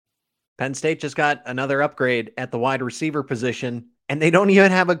Penn State just got another upgrade at the wide receiver position, and they don't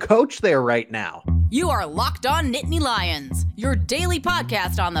even have a coach there right now. You are Locked On Nittany Lions, your daily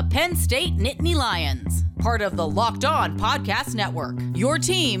podcast on the Penn State Nittany Lions, part of the Locked On Podcast Network, your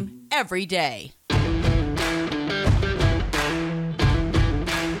team every day.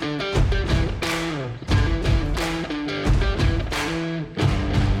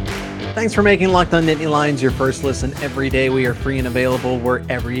 Thanks for making Locked On Nittany Lions your first listen every day. We are free and available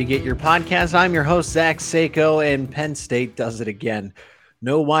wherever you get your podcasts. I'm your host, Zach Sako, and Penn State does it again.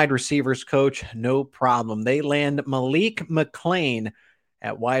 No wide receivers coach, no problem. They land Malik McClain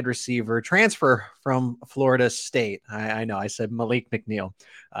at wide receiver, transfer from Florida State. I know I said Malik McNeil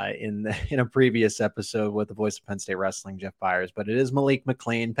in a previous episode with the voice of Penn State Wrestling, Jeff Byers, but it is Malik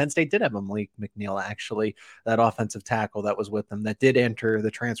McClain. Penn State did have a Malik McNeil, actually, that offensive tackle that was with them that did enter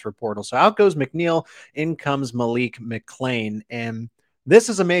the transfer portal. So out goes McNeil, in comes Malik McClain, and this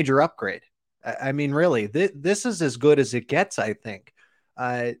is a major upgrade. I mean, really, this is as good as it gets, I think.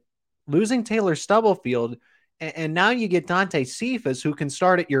 Losing Taylor Stubblefield, and now you get Dante Cephas, who can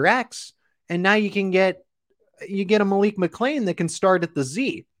start at your X, and now you get a Malik McClain that can start at the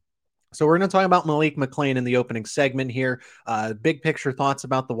Z. So we're going to talk about Malik McClain in the opening segment here. Big picture thoughts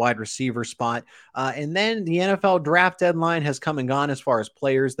about the wide receiver spot. And then the NFL draft deadline has come and gone as far as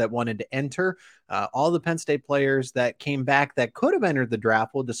players that wanted to enter. All the Penn State players that came back that could have entered the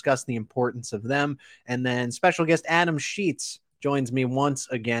draft, we'll discuss the importance of them. And then special guest Adam Sheets joins me once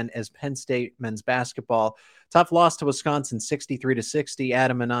again as Penn State men's basketball. Tough loss to Wisconsin, 63-60.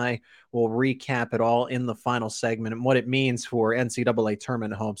 Adam and I will recap it all in the final segment and what it means for NCAA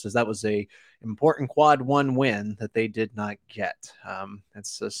tournament hopes, as that was a important quad one win that they did not get.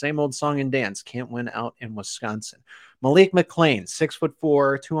 It's the same old song and dance. Can't win out in Wisconsin. Malik McClain, 6'4",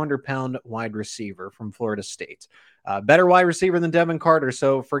 200-pound wide receiver from Florida State. Better wide receiver than Devin Carter,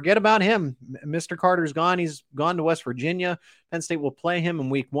 so forget about him. Mr. Carter's gone. He's gone to West Virginia. Penn State will play him in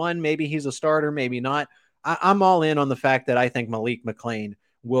week one. Maybe he's a starter, maybe not. I'm all in on the fact that I think Malik McClain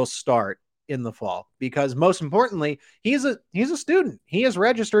will start in the fall because, most importantly, he's a student. He is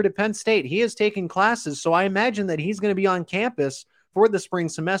registered at Penn State. He is taking classes, so I imagine that he's going to be on campus for the spring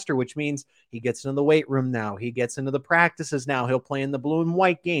semester, which means he gets into the weight room now. He gets into the practices now. He'll play in the blue and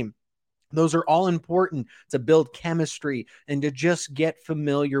white game. Those are all important to build chemistry and to just get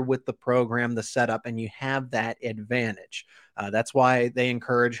familiar with the program, the setup, and you have that advantage. That's why they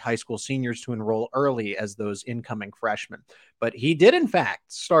encourage high school seniors to enroll early as those incoming freshmen. But he did, in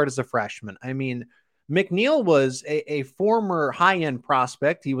fact, start as a freshman. I mean, McNeil was a former high-end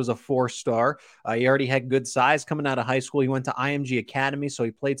prospect. He was a four-star. He already had good size coming out of high school. He went to IMG Academy, so he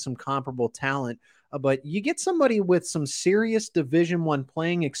played some comparable talent. But you get somebody with some serious Division I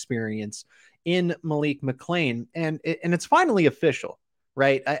playing experience in Malik McClain, and it's finally official,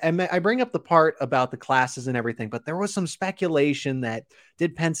 right? I bring up the part about the classes and everything, but there was some speculation that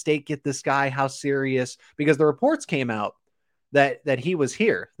did Penn State get this guy? How serious? Because the reports came out that he was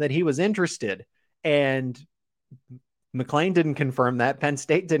here, that he was interested, and McClain didn't confirm that. Penn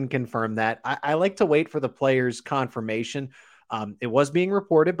State didn't confirm that. I like to wait for the player's confirmation. It was being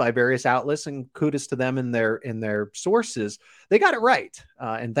reported by various outlets, and kudos to them in their sources. They got it right,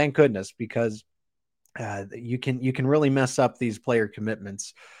 and thank goodness, because you can really mess up these player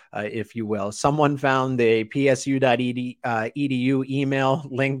commitments, if you will. Someone found a psu.edu email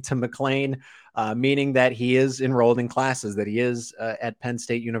linked to McClain, meaning that he is enrolled in classes, that he is at Penn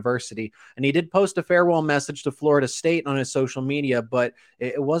State University. And he did post a farewell message to Florida State on his social media, but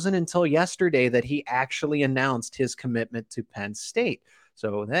it wasn't until yesterday that he actually announced his commitment to Penn State.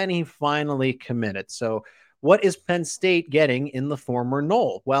 So then he finally committed. So what is Penn State getting in the former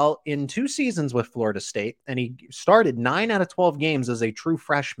Nole? Well, in 2 seasons with Florida State, and he started 9 out of 12 games as a true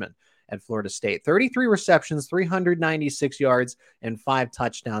freshman at Florida State, 33 receptions, 396 yards, and 5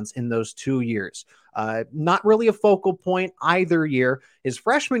 touchdowns in those 2 years. Not really a focal point either year. His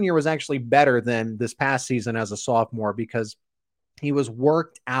freshman year was actually better than this past season as a sophomore because he was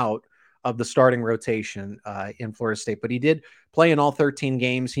worked out of the starting rotation in Florida State, but he did play in all 13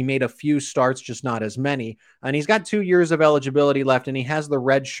 games. He made a few starts, just not as many. And he's got 2 years of eligibility left, and he has the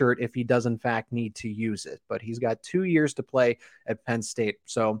red shirt if he does in fact need to use it. But he's got 2 years to play at Penn State.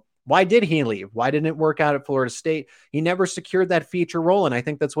 So why did he leave? Why didn't it work out at Florida State? He never secured that feature role, and I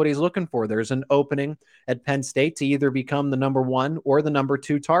think that's what he's looking for. There's an opening at Penn State to either become the number 1 or the number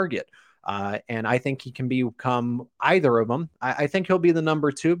 2 target. And I think he can become either of them. I think he'll be the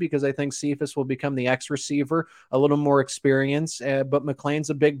number 2 because I think Cephas will become the X receiver, a little more experience, but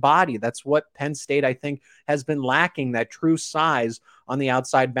McClain's a big body. That's what Penn State, I think, has been lacking, that true size on the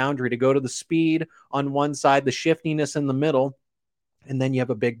outside boundary to go to the speed on one side, the shiftiness in the middle, And then you have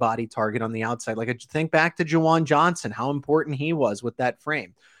a big body target on the outside. Like, think back to Juwan Johnson, how important he was with that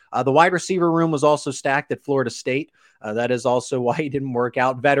frame. The wide receiver room was also stacked at Florida State. That is also why he didn't work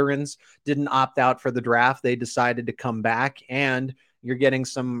out. Veterans didn't opt out for the draft. They decided to come back, and you're getting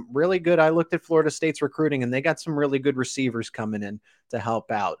some really good. I looked at Florida State's recruiting, and they got some really good receivers coming in to help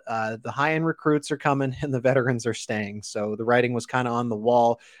out. The high-end recruits are coming, and the veterans are staying. So the writing was kind of on the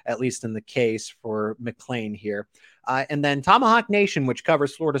wall, at least in the case for McClain here. And then Tomahawk Nation, which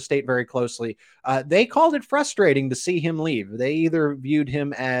covers Florida State very closely, they called it frustrating to see him leave. They either viewed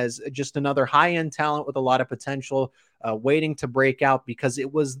him as just another high-end talent with a lot of potential, waiting to break out because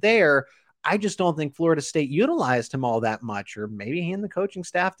it was there. I just don't think Florida State utilized him all that much, or maybe he and the coaching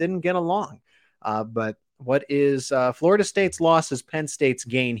staff didn't get along. But what is Florida State's loss is Penn State's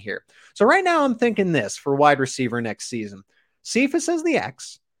gain here. So right now I'm thinking this for wide receiver next season. Cephus as the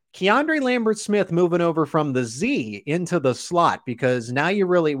X, Keandre Lambert-Smith moving over from the Z into the slot, because now you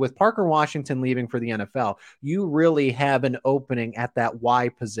really, with Parker Washington leaving for the NFL, you really have an opening at that Y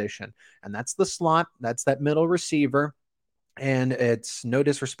position. And that's the slot. That's that middle receiver. And it's no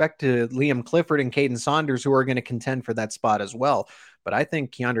disrespect to Liam Clifford and Caden Saunders, who are going to contend for that spot as well. But I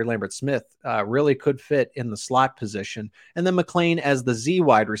think Keandre Lambert-Smith really could fit in the slot position. And then McClain as the Z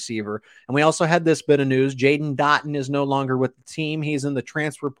wide receiver. And we also had this bit of news. Jaden Dottin is no longer with the team. He's in the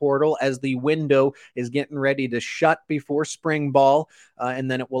transfer portal as the window is getting ready to shut before spring ball.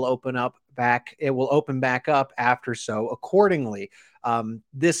 And then it will open back up after. So accordingly,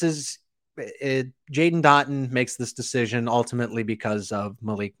 this is Jaden Dottin makes this decision ultimately because of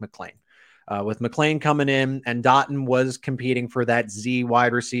Malik McClain. With McClain coming in, and Dottin was competing for that Z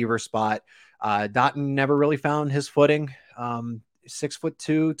wide receiver spot. Dottin never really found his footing.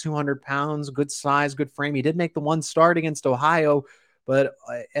 6'2", 200 pounds, good size, good frame. He did make the one start against Ohio, but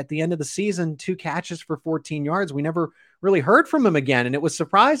at the end of the season, 2 catches for 14 yards. We never really heard from him again, and it was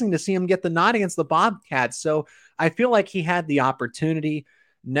surprising to see him get the nod against the Bobcats. So I feel like he had the opportunity,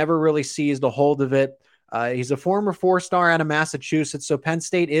 never really seized a hold of it. He's a former 4-star out of Massachusetts, so Penn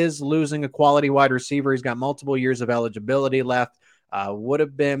State is losing a quality wide receiver. He's got multiple years of eligibility left. Would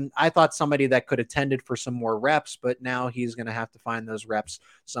have been, I thought, somebody that could have tended for some more reps, but now he's going to have to find those reps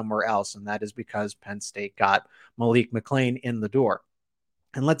somewhere else, and that is because Penn State got Malik McClain in the door.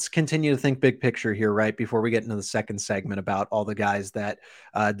 And let's continue to think big picture here, right, before we get into the second segment about all the guys that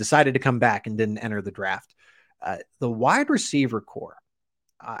decided to come back and didn't enter the draft. The wide receiver core,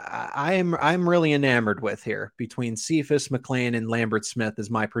 I'm really enamored with here between Cephus, McClain, and Lambert-Smith as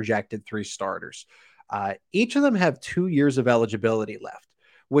my projected 3 starters. Each of them have 2 years of eligibility left,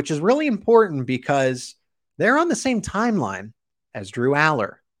 which is really important because they're on the same timeline as Drew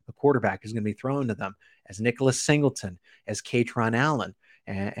Aller, the quarterback, is going to be thrown to them, as Nicholas Singleton, as Katron Allen,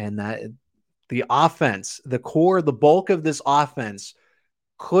 and that the offense, the core, the bulk of this offense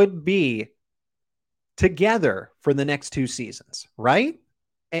could be together for the next 2 seasons, right?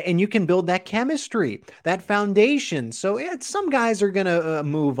 And you can build that chemistry, that foundation. So some guys are going to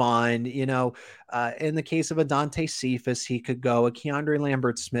move on. In the case of a Dante Cephus, he could go, a Keandre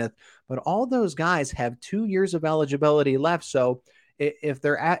Lambert-Smith, but all those guys have 2 years of eligibility left. So if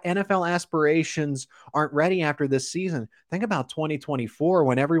their NFL aspirations aren't ready after this season, think about 2024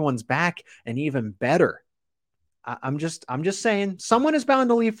 when everyone's back and even better. I'm just saying someone is bound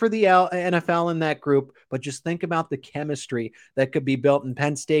to leave for the NFL in that group, but just think about the chemistry that could be built, and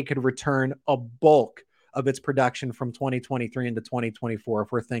Penn State could return a bulk of its production from 2023 into 2024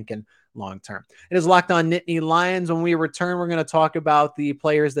 if we're thinking long-term. It is Locked On Nittany Lions. When we return, we're going to talk about the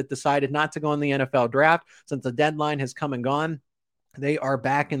players that decided not to go in the NFL draft since the deadline has come and gone. They are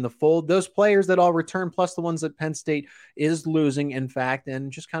back in the fold. Those players that all return, plus the ones that Penn State is losing, in fact,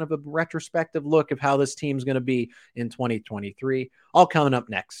 and just kind of a retrospective look of how this team's going to be in 2023. All coming up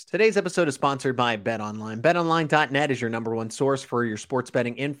next. Today's episode is sponsored by BetOnline. BetOnline.net is your number one source for your sports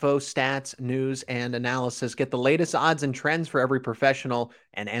betting info, stats, news, and analysis. Get the latest odds and trends for every professional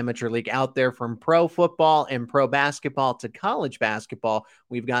and amateur league out there, from pro football and pro basketball to college basketball.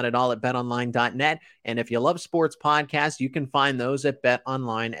 We've got it all at BetOnline.net. And if you love sports podcasts, you can find those at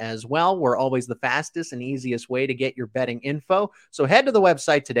BetOnline as well. We're always the fastest and easiest way to get your betting info. So head to the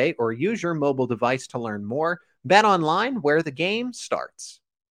website today or use your mobile device to learn more. BetOnline, where the game starts.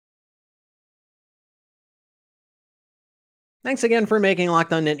 Thanks again for making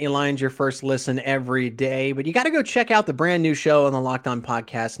Locked On Nittany Lions your first listen every day. But you got to go check out the brand new show on the Locked On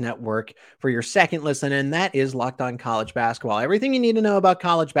Podcast Network for your second listen, and that is Locked On College Basketball. Everything you need to know about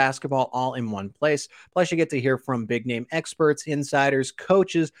college basketball all in one place. Plus, you get to hear from big-name experts, insiders,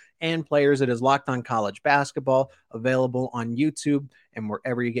 coaches, and players. It is Locked On College Basketball, available on YouTube and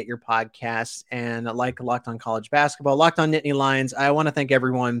wherever you get your podcasts. And like Locked On College Basketball, Locked On Nittany Lions, I want to thank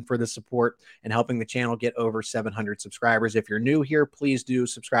everyone for the support and helping the channel get over 700 subscribers. If you're new here, please do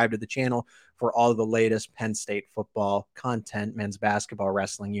subscribe to the channel for all of the latest Penn State football content, men's basketball,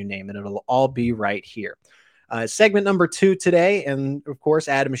 wrestling, you name it. It'll all be right here. Segment number 2 today, and of course,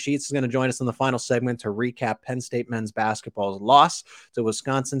 Adam Sheets is going to join us in the final segment to recap Penn State men's basketball's loss to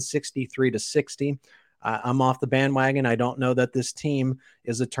Wisconsin 63-60. I'm off the bandwagon. I don't know that this team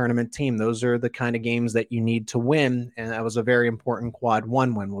is a tournament team. Those are the kind of games that you need to win, and that was a very important quad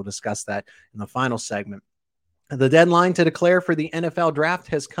 1 win. We'll discuss that in the final segment. The deadline to declare for the NFL draft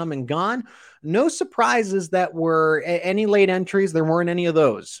has come and gone. No surprises that were any late entries. There weren't any of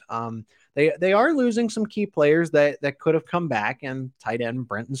those. They are losing some key players that could have come back, and tight end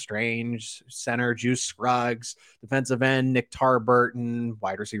Brenton Strange, center Juice Scruggs, defensive end Nick Tarburton,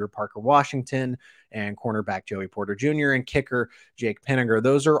 wide receiver Parker Washington, and cornerback Joey Porter Jr. and kicker Jake Pinniger.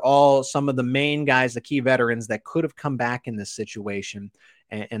 Those are all some of the main guys, the key veterans that could have come back in this situation,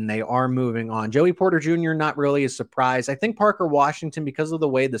 and they are moving on. Joey Porter Jr., not really a surprise. I think Parker Washington, because of the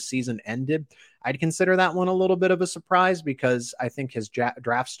way the season ended, I'd consider that one a little bit of a surprise because I think his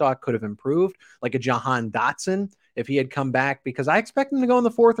draft stock could have improved, like a Jahan Dotson, if he had come back, because I expect him to go in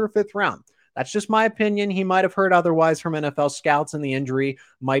the 4th or 5th round. That's just my opinion. He might have heard otherwise from NFL scouts, and the injury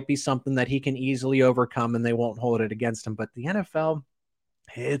might be something that he can easily overcome, and they won't hold it against him. But the NFL,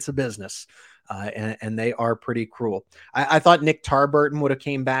 it's a business, and they are pretty cruel. I thought Nick Tarburton would have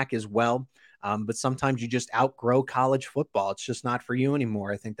came back as well. But sometimes you just outgrow college football. It's just not for you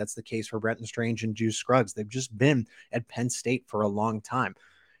anymore. I think that's the case for Brenton Strange and Juice Scruggs. They've just been at Penn State for a long time.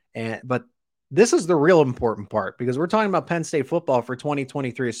 But this is the real important part, because we're talking about Penn State football for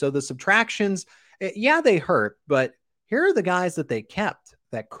 2023. So the subtractions, yeah, they hurt, but here are the guys that they kept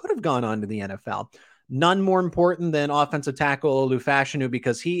that could have gone on to the NFL. None more important than offensive tackle Olu Fashanu,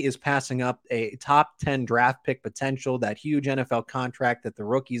 because he is passing up a top 10 draft pick potential, that huge NFL contract that the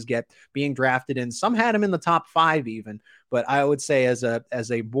rookies get being drafted in. Some had him in the top 5 even, but I would say as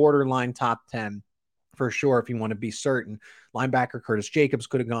a borderline top 10 for sure, if you want to be certain. Linebacker Curtis Jacobs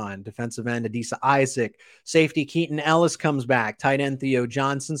could have gone. Defensive end Adisa Isaac. Safety Keaton Ellis comes back. Tight end Theo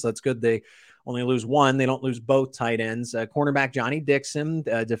Johnson. So that's good. They only lose one. They don't lose both tight ends. Cornerback Johnny Dixon,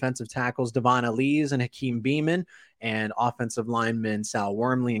 defensive tackles Devon Elise and Hakeem Beeman, and offensive linemen Sal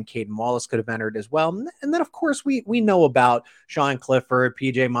Wormley and Caden Wallace could have entered as well. And then, of course, we know about Sean Clifford,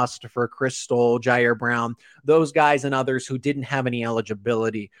 PJ Mustipher, Chris Stoll, Jair Brown, those guys and others who didn't have any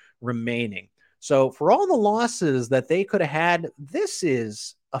eligibility remaining. So for all the losses that they could have had, this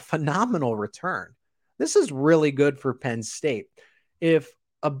is a phenomenal return. This is really good for Penn State. If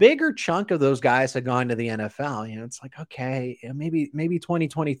a bigger chunk of those guys had gone to the NFL, it's like, okay, maybe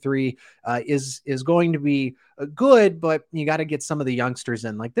 2023 is going to be good, but you got to get some of the youngsters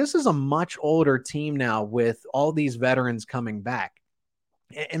in. Like, this is a much older team now with all these veterans coming back.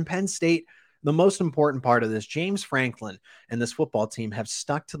 And Penn State, the most important part of this, James Franklin and this football team have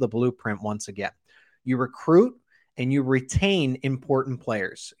stuck to the blueprint once again. You recruit and you retain important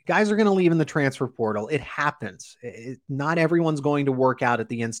players. Guys are going to leave in the transfer portal. It happens. Not everyone's going to work out at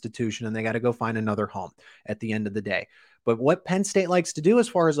the institution, and they got to go find another home at the end of the day. But what Penn State likes to do as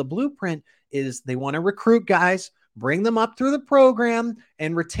far as a blueprint is they want to recruit guys, bring them up through the program,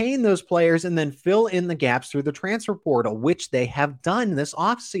 and retain those players, and then fill in the gaps through the transfer portal, which they have done this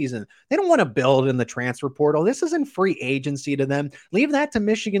offseason. They don't want to build in the transfer portal. This isn't free agency to them. Leave that to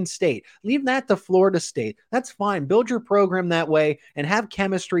Michigan State. Leave that to Florida State. That's fine. Build your program that way and have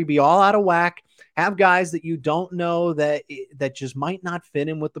chemistry be all out of whack. Have guys that you don't know that just might not fit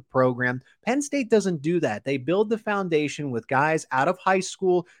in with the program. Penn State doesn't do that. They build the foundation with guys out of high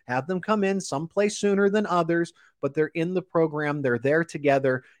school, have them come in someplace sooner than others, but they're in the program. They're there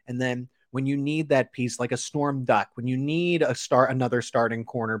together. And then when you need that piece, like a Storm Duck, when you need another starting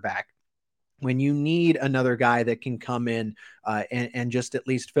cornerback, when you need another guy that can come in and just at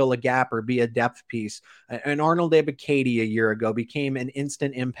least fill a gap or be a depth piece. And Arnold Ebiketie a year ago became an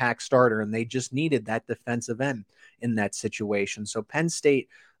instant impact starter, and they just needed that defensive end in that situation. So Penn State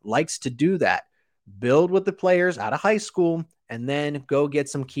likes to do that. Build with the players out of high school, and then go get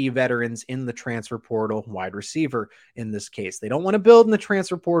some key veterans in the transfer portal, wide receiver in this case. They don't want to build in the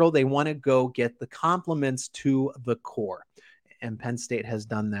transfer portal. They want to go get the complements to the core. And Penn State has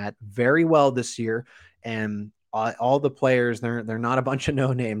done that very well this year. And all the players, they're not a bunch of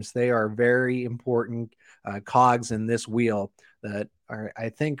no names. They are very important cogs in this wheel that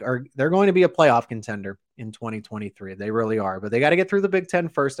they're going to be a playoff contender in 2023. They really are, but they got to get through the Big Ten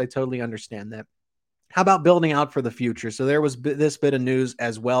first. I totally understand that. How about building out for the future? So there was this bit of news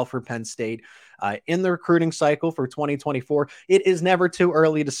as well for Penn State. in the recruiting cycle for 2024. It is never too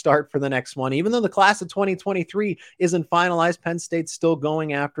early to start for the next one. Even though the class of 2023 isn't finalized, Penn State's still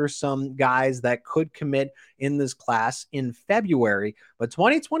going after some guys that could commit in this class in February. But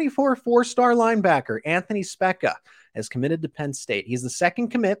 2024 four-star linebacker Anthony Speca has committed to Penn State. He's the second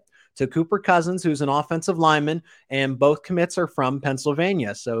commit to Cooper Cousins, who's an offensive lineman, and both commits are from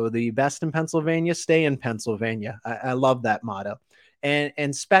Pennsylvania. So the best in Pennsylvania stay in Pennsylvania. I love that motto. And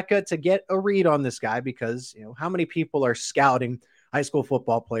Speca, to get a read on this guy, because how many people are scouting high school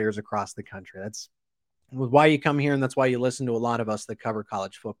football players across the country? That's why you come here, and that's why you listen to a lot of us that cover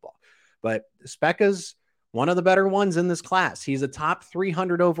college football. But Speca's one of the better ones in this class. He's a top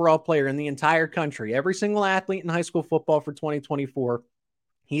 300 overall player in the entire country. Every single athlete in high school football for 2024,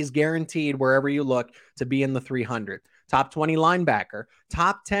 he's guaranteed wherever you look to be in the 300. Top 20 linebacker,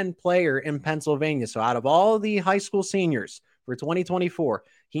 top 10 player in Pennsylvania. So out of all the high school seniors for 2024,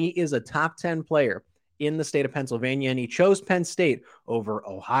 he is a top 10 player in the state of Pennsylvania, and he chose Penn State over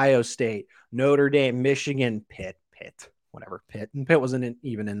Ohio State, Notre Dame, Michigan, Pitt, and Pitt wasn't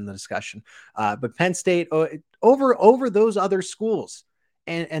even in the discussion. But Penn State over those other schools,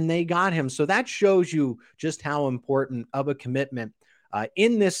 and they got him. So that shows you just how important of a commitment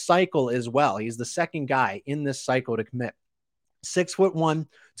in this cycle as well. He's the second guy in this cycle to commit. 6'1",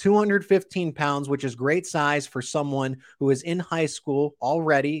 215 pounds, which is great size for someone who is in high school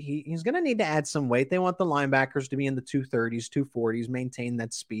already. He's going to need to add some weight. They want the linebackers to be in the 230s, 240s, maintain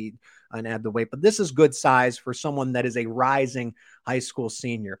that speed and add the weight. But this is good size for someone that is a rising high school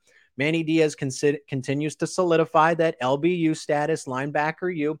senior. Manny Diaz continues to solidify that LBU status,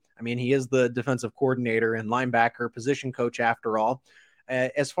 linebacker U. I mean, he is the defensive coordinator and linebacker position coach after all.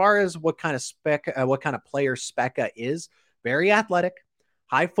 As far as what kind of player Speca is, very athletic,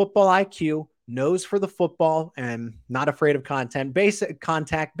 high football IQ, nose for the football, and not afraid of basic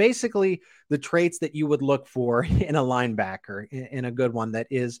contact. Basically, the traits that you would look for in a linebacker, in a good one that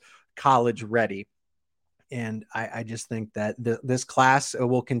is college ready. And I just think that this class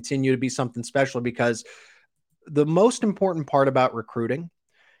will continue to be something special, because the most important part about recruiting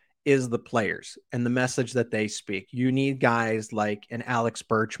is the players and the message that they speak. You need guys like an Alex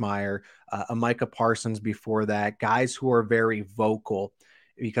Birchmeyer, a Micah Parsons before that, guys who are very vocal,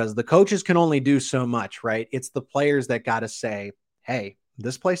 because the coaches can only do so much, right? It's the players that got to say, hey,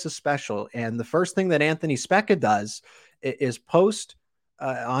 this place is special. And the first thing that Anthony Speca does is post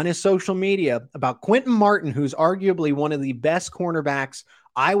on his social media about Quentin Martin, who's arguably one of the best cornerbacks,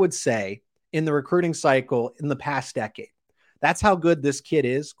 I would say, in the recruiting cycle in the past decade. That's how good this kid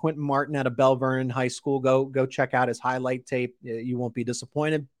is. Quentin Martin out of Bell Vernon High School. Go check out his highlight tape. You won't be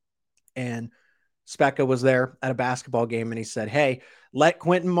disappointed. And Speca was there at a basketball game, and he said, hey, let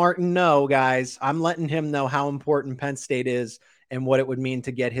Quentin Martin know, guys. I'm letting him know how important Penn State is and what it would mean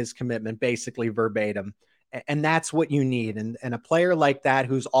to get his commitment, basically verbatim. And that's what you need. And a player like that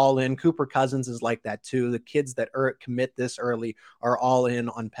who's all in. Cooper Cousins is like that too. The kids that commit this early are all in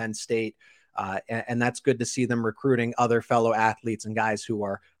on Penn State. And that's good to see them recruiting other fellow athletes and guys who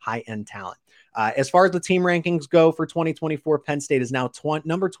are high-end talent. As far as the team rankings go for 2024, Penn State is now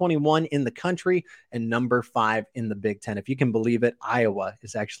number 21 in the country and number 5 in the Big Ten. If you can believe it, Iowa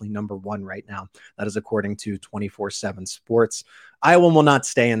is actually number 1 right now. That is according to 24/7 Sports. Iowa will not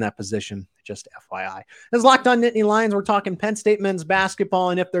stay in that position, just FYI. As Locked On Nittany Lions, we're talking Penn State men's basketball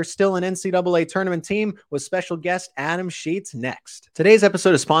and if they're still an NCAA tournament team, with special guest Adam Sheets next. Today's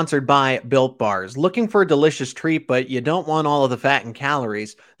episode is sponsored by Built Bars. Looking for a delicious treat, but you don't want all of the fat and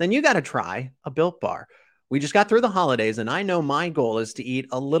calories? Then you got to try a Built Bar. We just got through the holidays, and I know my goal is to eat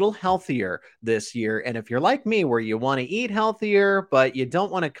a little healthier this year. And if you're like me, where you want to eat healthier, but you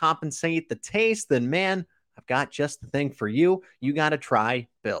don't want to compensate the taste, then man, I've got just the thing for you. You got to try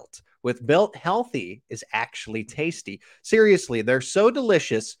Built. With Built, healthy is actually tasty. Seriously, they're so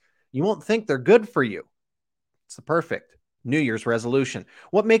delicious, you won't think they're good for you. It's the perfect New Year's resolution.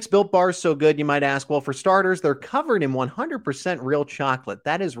 What makes Built Bars so good, you might ask? Well, for starters, they're covered in 100% real chocolate.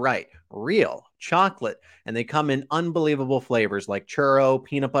 That is right, real chocolate. And they come in unbelievable flavors like churro,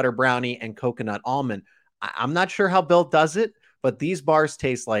 peanut butter brownie, and coconut almond. I'm not sure how Built does it, but these bars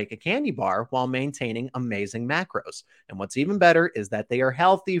taste like a candy bar while maintaining amazing macros. And what's even better is that they are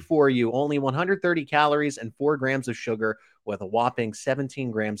healthy for you. Only 130 calories and 4 grams of sugar with a whopping 17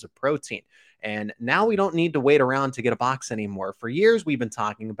 grams of protein. And now we don't need to wait around to get a box anymore. For years, we've been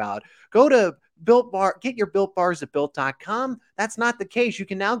talking about go to get your Built Bars at Built.com. That's not the case. You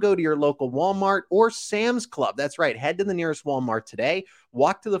can now go to your local Walmart or Sam's Club. That's right. Head to the nearest Walmart today,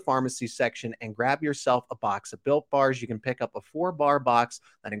 walk to the pharmacy section, and grab yourself a box of Built Bars. You can pick up a 4-bar box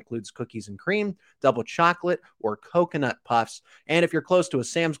that includes cookies and cream, double chocolate, or coconut puffs. And if you're close to a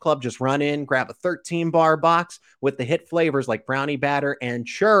Sam's Club, just run in, grab a 13-bar box with the hit flavors like brownie batter and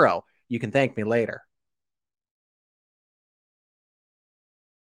churro. You can thank me later.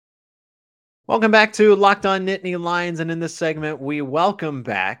 Welcome back to Locked On Nittany Lions, and in this segment, we welcome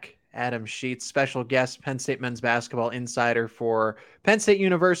back Adam Sheets, special guest, Penn State men's basketball insider for Penn State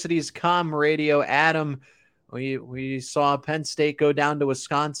University's Com Radio. Adam, we saw Penn State go down to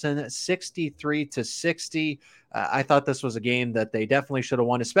Wisconsin 63-60. I thought this was a game that they definitely should have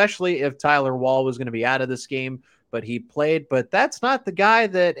won, especially if Tyler Wall was going to be out of this game, but he played. But that's not the guy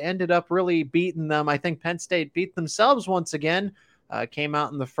that ended up really beating them. I think Penn State beat themselves once again. Came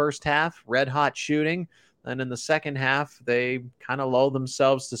out in the first half, red hot shooting. Then in the second half, they kind of lull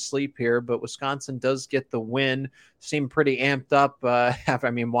themselves to sleep here, but Wisconsin does get the win. Seemed pretty amped up. I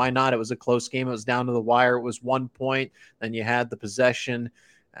mean, why not? It was a close game. It was down to the wire. It was 1 point. Then you had the possession,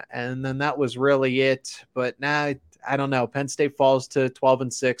 and then that was really it. But now, I don't know. Penn State falls to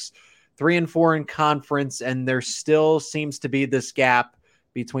 12-6, 3-4 in conference, and there still seems to be this gap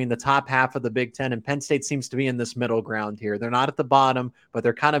between the top half of the Big Ten, and Penn State seems to be in this middle ground here. They're not at the bottom, but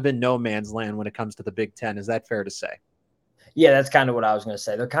they're kind of in no man's land when it comes to the Big Ten. Is that fair to say? Yeah, that's kind of what I was going to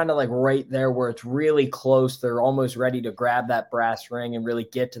say. They're kind of like right there where it's really close. They're almost ready to grab that brass ring and really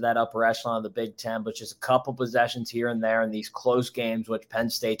get to that upper echelon of the Big Ten, but just a couple possessions here and there in these close games, which Penn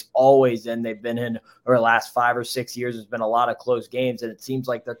State's always in. They've been in over the last 5 or 6 years. There's been a lot of close games, and it seems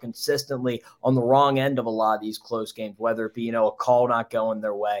like they're consistently on the wrong end of a lot of these close games, whether it be, a call not going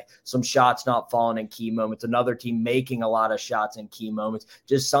their way, some shots not falling in key moments, another team making a lot of shots in key moments.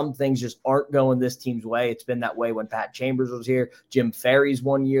 Just some things just aren't going this team's way. It's been that way when Pat Chambers was here. Jim Ferry's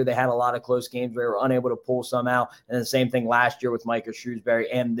one year, they had a lot of close games. They were unable to pull some out. And the same thing last year with Micah Shrewsbury,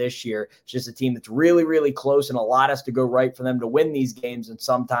 and this year. It's just a team that's really, really close, and a lot has to go right for them to win these games. And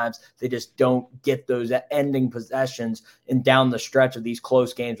sometimes they just don't get those ending possessions and down the stretch of these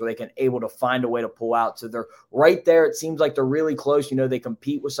close games where they can able to find a way to pull out. So they're right there. It seems like they're really close. They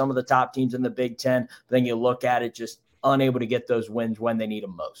compete with some of the top teams in the Big Ten. But then you look at it, just unable to get those wins when they need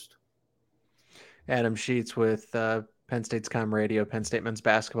them most. Adam Sheets with Penn State's Com Radio, Penn State men's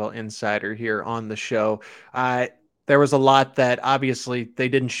basketball insider here on the show. There was a lot that obviously they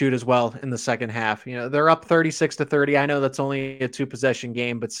didn't shoot as well in the second half. They're up 36-30. I know that's only a 2-possession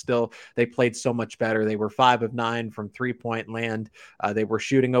game, but still they played so much better. They were 5 of 9 from 3-point land. They were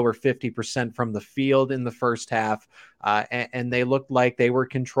shooting over 50% from the field in the first half. And they looked like they were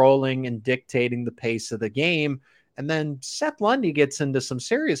controlling and dictating the pace of the game. And then Seth Lundy gets into some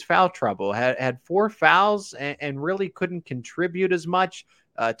serious foul trouble, had 4 fouls and really couldn't contribute as much.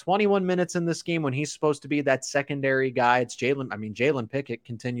 21 minutes in this game when he's supposed to be that secondary guy. It's Jalen Pickett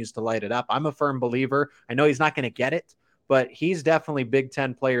continues to light it up. I'm a firm believer. I know he's not going to get it, but he's definitely Big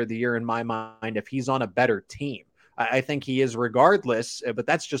Ten Player of the Year in my mind if he's on a better team. I think he is regardless, but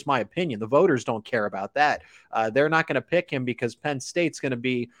that's just my opinion. The voters don't care about that. They're not going to pick him because Penn State's going to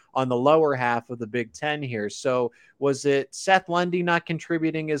be on the lower half of the Big Ten here. So was it Seth Lundy not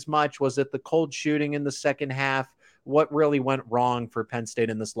contributing as much? Was it the cold shooting in the second half? What really went wrong for Penn State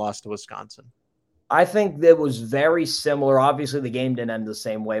in this loss to Wisconsin? I think that was very similar. Obviously, the game didn't end the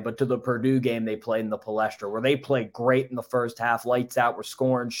same way, but to the Purdue game they played in the Palestra, where they played great in the first half, lights out, were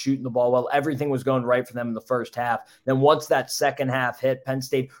scoring, shooting the ball well. Everything was going right for them in the first half. Then once that second half hit, Penn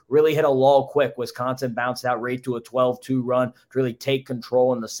State really hit a lull quick. Wisconsin bounced out right to a 12-2 run to really take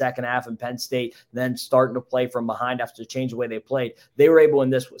control in the second half, and Penn State then starting to play from behind after to change the way they played. They were able in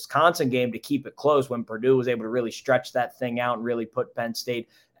this Wisconsin game to keep it close when Purdue was able to really stretch that thing out and really put Penn State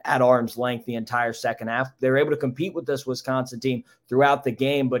at arm's length the entire second half. They were able to compete with this Wisconsin team throughout the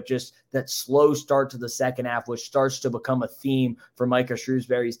game, but just that slow start to the second half, which starts to become a theme for Micah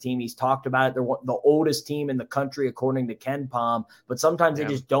Shrewsbury's team. He's talked about it. They're the oldest team in the country, according to Ken Pom, but sometimes they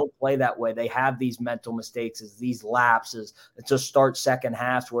just don't play that way. They have these mental mistakes, these lapses to start second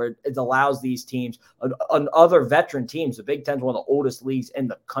halves where it allows these teams, other veteran teams, the Big Ten is one of the oldest leagues in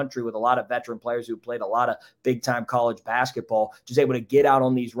the country with a lot of veteran players who played a lot of big-time college basketball, just able to get out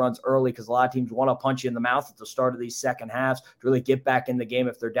on these runs early because a lot of teams want to punch you in the mouth at the start of these second halves to really get back in the game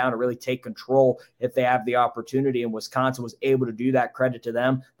if they're down, to really take control if they have the opportunity. And Wisconsin was able to do that. Credit to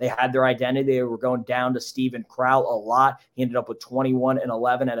them. They had their identity. They were going down to Steven Crowell a lot. He ended up with 21 and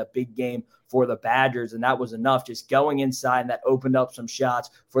 11 at a big game for the Badgers, and that was enough. Just going inside, and that opened up some shots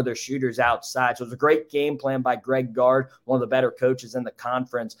for their shooters outside. So it was a great game plan by Greg Gard, one of the better coaches in the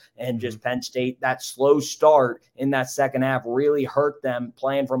conference, and just Penn State, that slow start in that second half really hurt them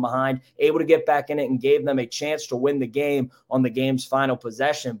playing from behind, able to get back in it and gave them a chance to win the game on the game's final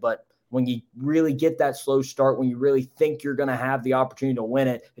possession. But when you really get that slow start, when you really think you're going to have the opportunity to win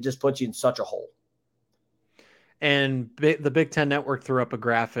it, it just puts you in such a hole. And the Big Ten Network threw up a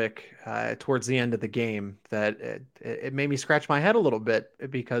graphic towards the end of the game that it made me scratch my head a little bit,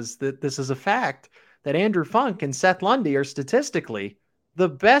 because this is a fact that Andrew Funk and Seth Lundy are statistically the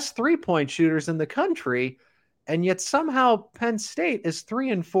best three-point shooters in the country, and yet somehow Penn State is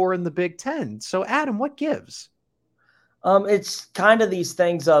 3-4 in the Big Ten. So, Adam, what gives? It's kind of these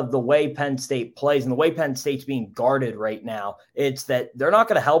things of the way Penn State plays and the way Penn State's being guarded right now. It's that they're not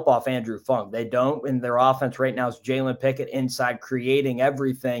going to help off Andrew Funk. They don't. And their offense right now is Jalen Pickett inside, creating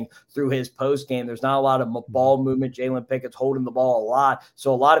everything through his post game. There's not a lot of ball movement. Jalen Pickett's holding the ball a lot.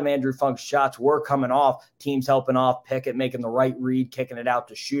 So a lot of Andrew Funk's shots were coming off, teams helping off Pickett, making the right read, kicking it out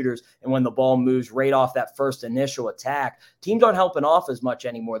to shooters. And when the ball moves right off that first initial attack, teams aren't helping off as much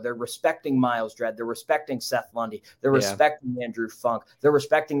anymore. They're respecting Miles Dredd. They're respecting Seth Lundy. They're respecting Andrew Funk. They're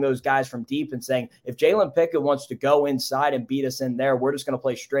respecting those guys from deep and saying, if Jalen Pickett wants to go inside and beat us in there, we're just going to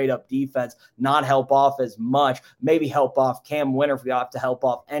play straight up defense, not help off as much, maybe help off Cam Winter if we have to help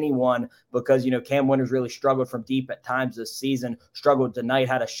off anyone, because, Cam Winter's really struggled from deep at times this season, struggled tonight,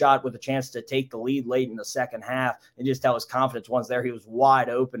 had a shot with a chance to take the lead late in the second half, and just how his confidence once there, he was wide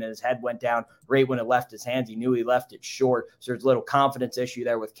open and his head went down right when it left his hands. He knew he left it short. So there's a little confidence issue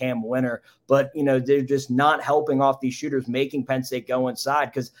there with Cam Winter, but, they're just not helping off these shooters, making Penn State go inside,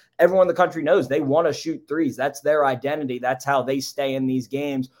 because everyone in the country knows they want to shoot threes. That's their identity. That's how they stay in these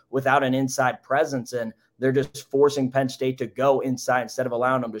games without an inside presence. And they're just forcing Penn State to go inside instead of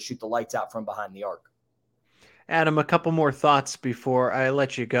allowing them to shoot the lights out from behind the arc. Adam, a couple more thoughts before I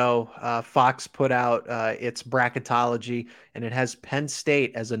let you go. Fox put out its bracketology, and it has Penn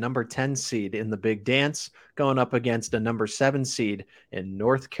State as a number 10 seed in the Big Dance, going up against a number 7 seed in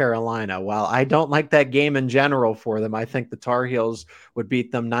North Carolina. While I don't like that game in general for them, I think the Tar Heels would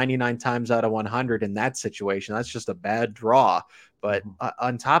beat them 99 times out of 100 in that situation. That's just a bad draw. But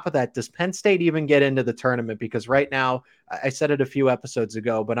on top of that, does Penn State even get into the tournament? Because right now, I said it a few episodes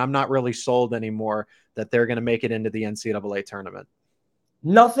ago, but I'm not really sold anymore that they're going to make it into the NCAA tournament.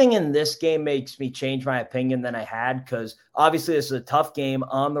 Nothing in this game makes me change my opinion than I had, because obviously this is a tough game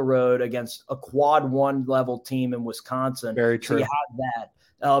on the road against a quad 1 level team in Wisconsin. Very true. So you have that.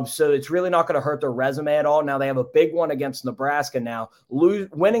 So it's really not going to hurt their resume at all. Now they have a big one against Nebraska now.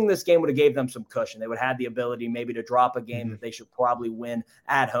 Winning this game would have gave them some cushion. They would have had the ability maybe to drop a game that they should probably win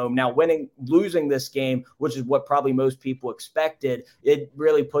at home. Now losing this game, which is what probably most people expected, it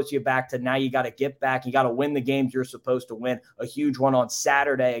really puts you back to now you got to get back. You got to win the games you're supposed to win. A huge one on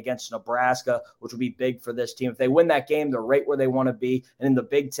Saturday against Nebraska, which will be big for this team. If they win that game, they're right where they want to be. And in the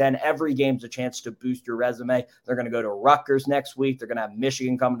Big Ten, every game's a chance to boost your resume. They're going to go to Rutgers next week. They're going to have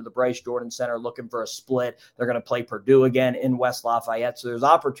Michigan coming to the Bryce Jordan Center looking for a split. They're going to play Purdue again in West Lafayette. So there's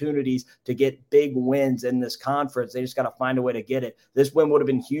opportunities to get big wins in this conference. They just got to find a way to get it. This win would have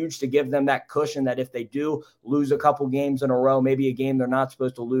been huge to give them that cushion that if they do lose a couple games in a row, maybe a game they're not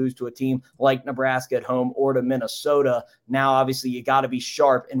supposed to lose to a team like Nebraska at home or to Minnesota, now obviously you got to be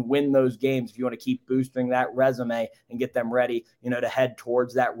sharp and win those games if you want to keep boosting that resume and get them ready, to head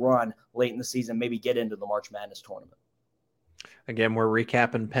towards that run late in the season, maybe get into the March Madness tournament. Again, we're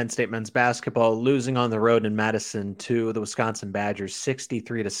recapping Penn State men's basketball losing on the road in Madison to the Wisconsin Badgers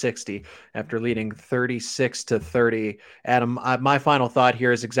 63-60 after leading 36-30. Adam, my final thought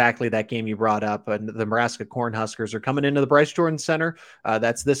here is exactly that game you brought up. The Nebraska Cornhuskers are coming into the Bryce Jordan Center.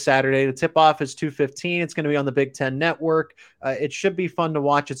 That's this Saturday. The tip-off is 2:15. It's going to be on the Big Ten Network. It should be fun to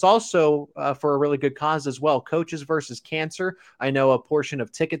watch. It's also for a really good cause as well. Coaches versus Cancer. I know a portion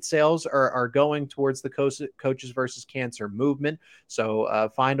of ticket sales are going towards the Coaches versus Cancer movement. So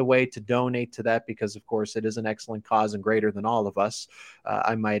find a way to donate to that, because, of course, it is an excellent cause and greater than all of us,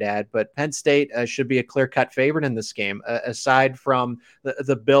 I might add. But Penn State should be a clear-cut favorite in this game, aside from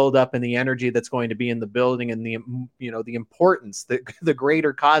the build-up and the energy that's going to be in the building and the importance, the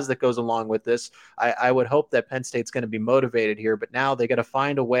greater cause that goes along with this. I would hope that Penn State's going to be motivated here, but now they got to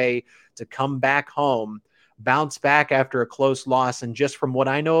find a way to come back home, bounce back after a close loss. And just from what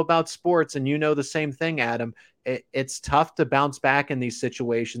I know about sports, and the same thing, Adam, it's tough to bounce back in these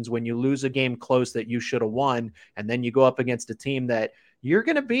situations when you lose a game close that you should have won, and then you go up against a team that you're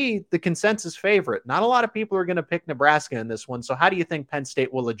going to be the consensus favorite. Not a lot of people are going to pick Nebraska in this one. So how do you think Penn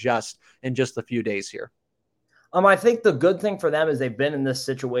State will adjust in just a few days here? I think the good thing for them is they've been in this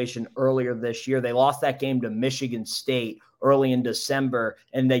situation earlier this year. They lost that game to Michigan State early in December,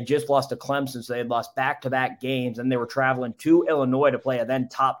 and they just lost to Clemson. So they had lost back-to-back games, and they were traveling to Illinois to play a then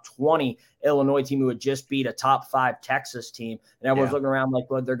top 20 Illinois team who had just beat a top 5 Texas team. And everyone's looking around like,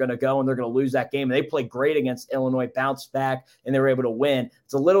 well, they're going to go and they're going to lose that game. And they played great against Illinois, bounced back, and they were able to win.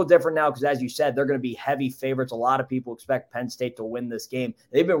 It's a little different now because, as you said, they're going to be heavy favorites. A lot of people expect Penn State to win this game.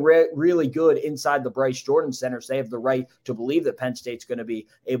 They've been really good inside the Bryce Jordan Center, so they have the right to believe that Penn State's going to be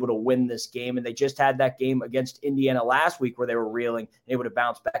able to win this game. And they just had that game against Indiana last week where they were reeling, able to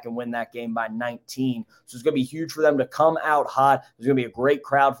bounce back and win that game by 19. So it's going to be huge for them to come out hot. There's going to be a great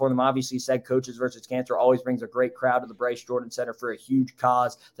crowd for them. Obviously, said Coaches versus Cancer always brings a great crowd to the Bryce Jordan Center for a huge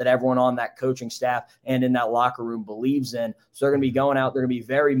cause that everyone on that coaching staff and in that locker room believes in. So they're going to be going out. They're going to be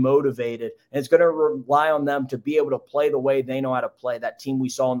very motivated, and it's going to rely on them to be able to play the way they know how to play. That team we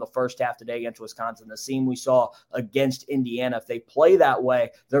saw in the first half today against Wisconsin, the team we saw against Indiana, if they play that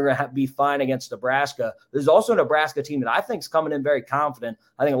way, they're going to be fine against Nebraska. There's also a Nebraska team that I think is coming in very confident.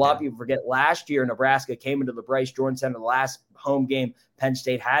 I think a lot of people forget last year Nebraska came into the Bryce Jordan Center, the last home game Penn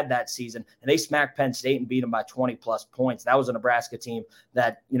State had that season, and they smacked Penn State and beat them by 20-plus points. That was a Nebraska team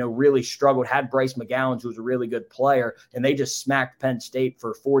that, really struggled, had Bryce McGowan, who was a really good player, and they just smacked Penn State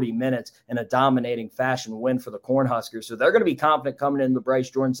for 40 minutes in a dominating fashion win for the Cornhuskers. So they're going to be confident coming into the Bryce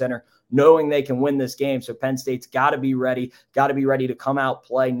Jordan Center, knowing they can win this game. So Penn State's got to be ready to come out,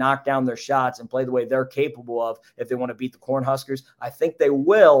 play, knock down their shots, and play the way they're capable of if they want to beat the Cornhuskers. I think they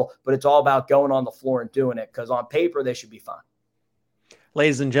will, but it's all about going on the floor and doing it, because on paper they should be fine.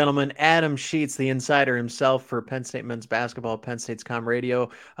 Ladies and gentlemen, Adam Sheets, the insider himself for Penn State men's basketball, Penn State's Com Radio.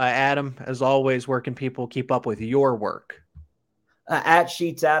 Adam, as always, where can people keep up with your work? At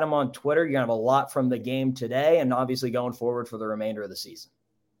Sheets Adam on Twitter. You're going to have a lot from the game today and obviously going forward for the remainder of the season.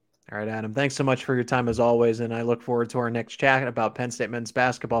 All right, Adam, thanks so much for your time as always, and I look forward to our next chat about Penn State men's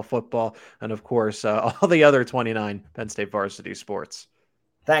basketball, football, and, of course, all the other 29 Penn State varsity sports.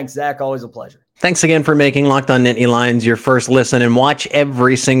 Thanks, Zach. Always a pleasure. Thanks again for making Locked On Nittany Lions your first listen and watch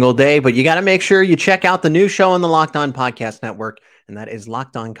every single day. But you got to make sure you check out the new show on the Locked On Podcast Network, and that is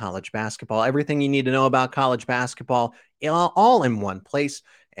Locked On College Basketball. Everything you need to know about college basketball all in one place.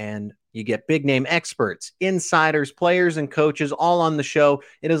 And you get big name experts, insiders, players, and coaches all on the show.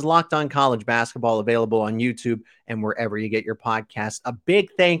 It is Locked On College Basketball, available on YouTube and wherever you get your podcasts. A big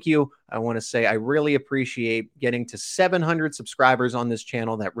thank you. I want to say I really appreciate getting to 700 subscribers on this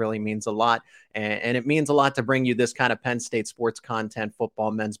channel. That really means a lot. And it means a lot to bring you this kind of Penn State sports content,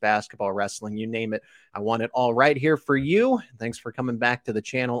 football, men's basketball, wrestling, you name it. I want it all right here for you. Thanks for coming back to the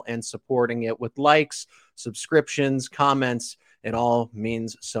channel and supporting it with likes, subscriptions, comments. It all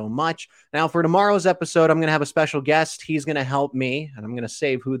means so much. Now, for tomorrow's episode, I'm going to have a special guest. He's going to help me, and I'm going to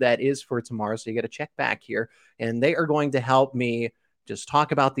save who that is for tomorrow, so you got to check back here. And they are going to help me just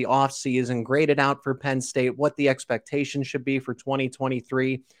talk about the offseason, grade it out for Penn State, what the expectation should be for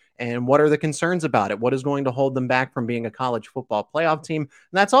 2023, and what are the concerns about it? What is going to hold them back from being a college football playoff team? And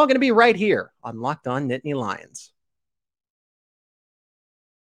that's all going to be right here on Locked On Nittany Lions.